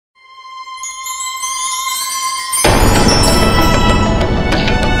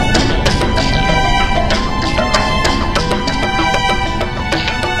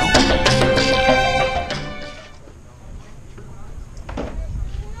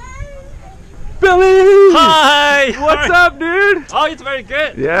Hey, What's up, dude? Oh, it's very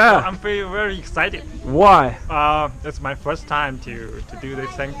good. Yeah. I'm very excited. Why? It's my first time to do the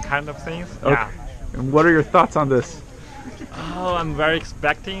same kind of things. Okay. Yeah. And what are your thoughts on this? Oh, I'm very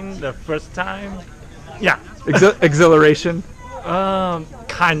expecting the first time. Yeah. Exhilaration?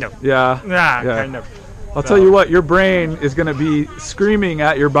 Kind of. Yeah. Yeah, kind of. I'll tell you what, your brain is going to be screaming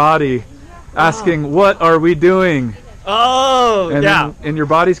at your body, asking, what are we doing? Oh, and yeah. And your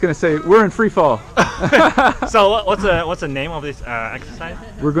body's going to say, we're in free fall. So what's the name of this exercise?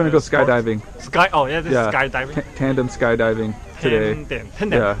 We're going to go skydiving. Oh, yeah, this is skydiving. Tandem skydiving today.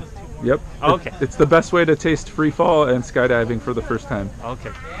 Tandem. Yeah. Yep. Okay. It's the best way to taste free fall and skydiving for the first time.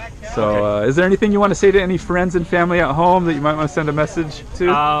 Okay. So, is there anything you want to say to any friends and family at home that you might want to send a message to?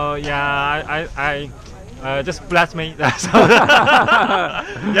 Oh, yeah, I just bless me. Yeah,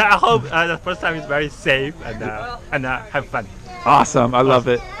 I hope the first time is very safe and have fun. Awesome, I love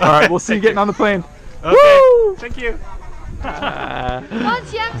it. All right, we'll see you getting on the plane. Okay. Woo! Thank you.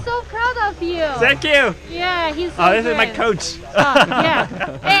 Monty, I'm so proud of you. Thank you. Yeah, he's so This is my great. coach.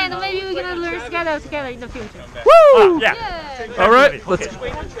 Yeah, and maybe we're gonna learn skydive together in the future. Woo! Yeah. Yay. All right, let's.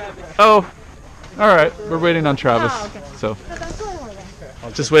 Oh, all right. We're waiting on Travis, Oh, okay. so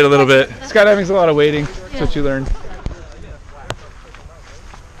just wait a little bit. Skydiving's a lot of waiting. That's what you learned.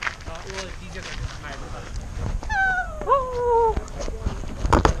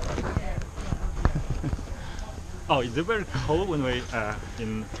 Oh, is it very cold when we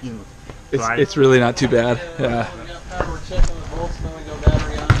in It's really not too bad. Yeah.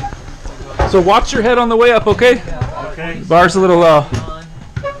 So watch your head on the way up, okay? Okay. Bar's a little low.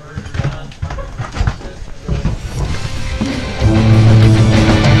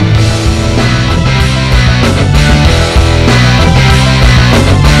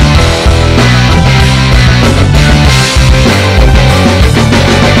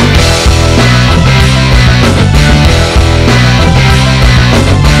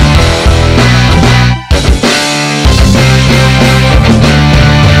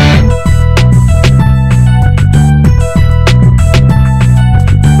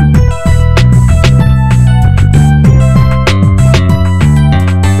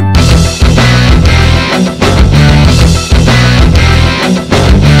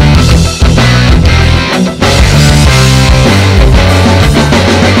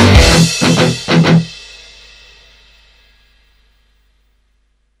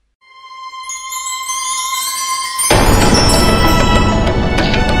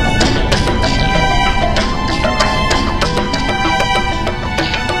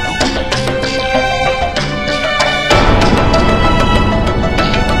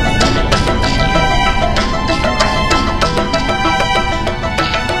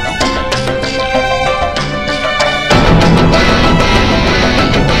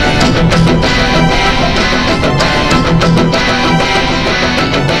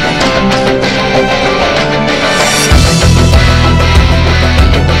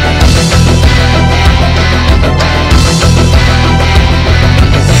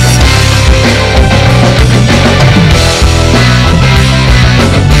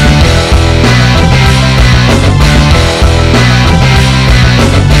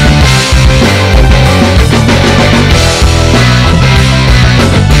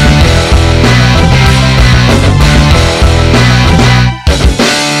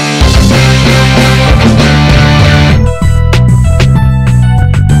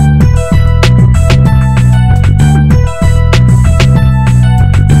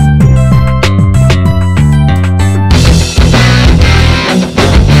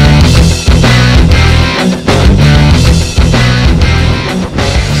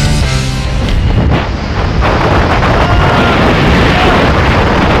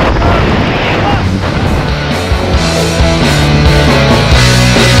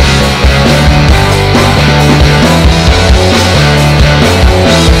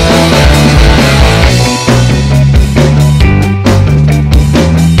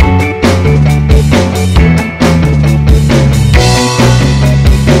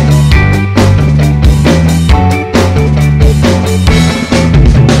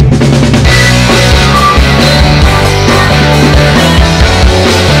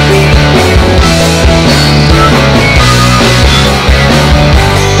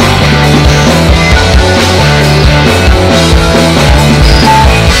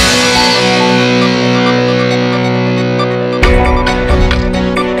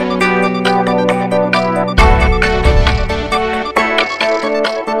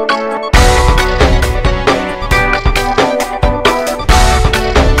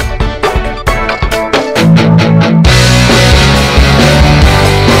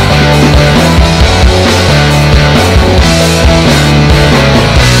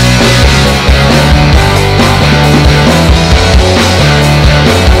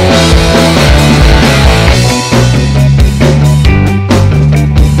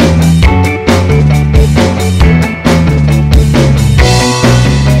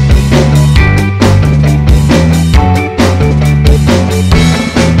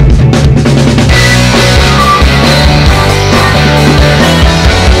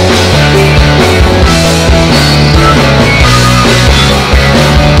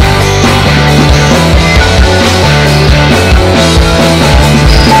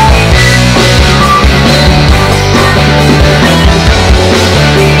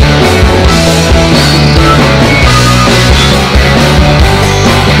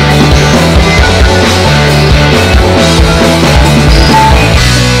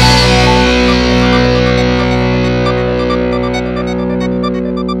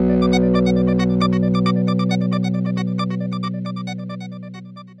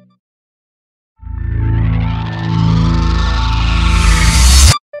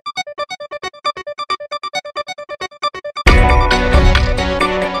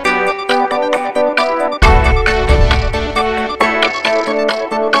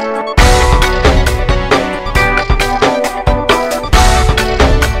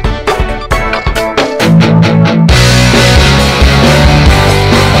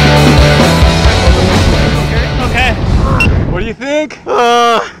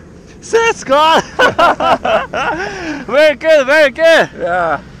 God! Very good, very good.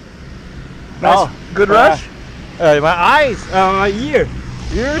 Yeah. Nice. Oh, Good rush? My eyes, my ear.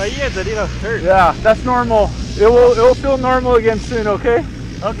 Yours? My ear's a little hurt. Yeah, that's normal. It will feel normal again soon, okay?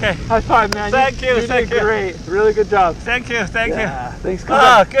 Okay. High five, man. Thank you, You thank did you. great. Really good job. Thank you, thank Yeah, thanks. you.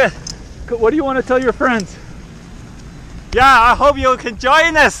 Good. What do you want to tell your friends? Yeah, I hope you can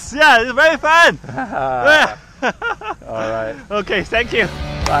join us. Yeah, it's very fun. Yeah. All right. Okay, thank you.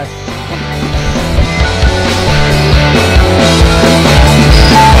 Bye.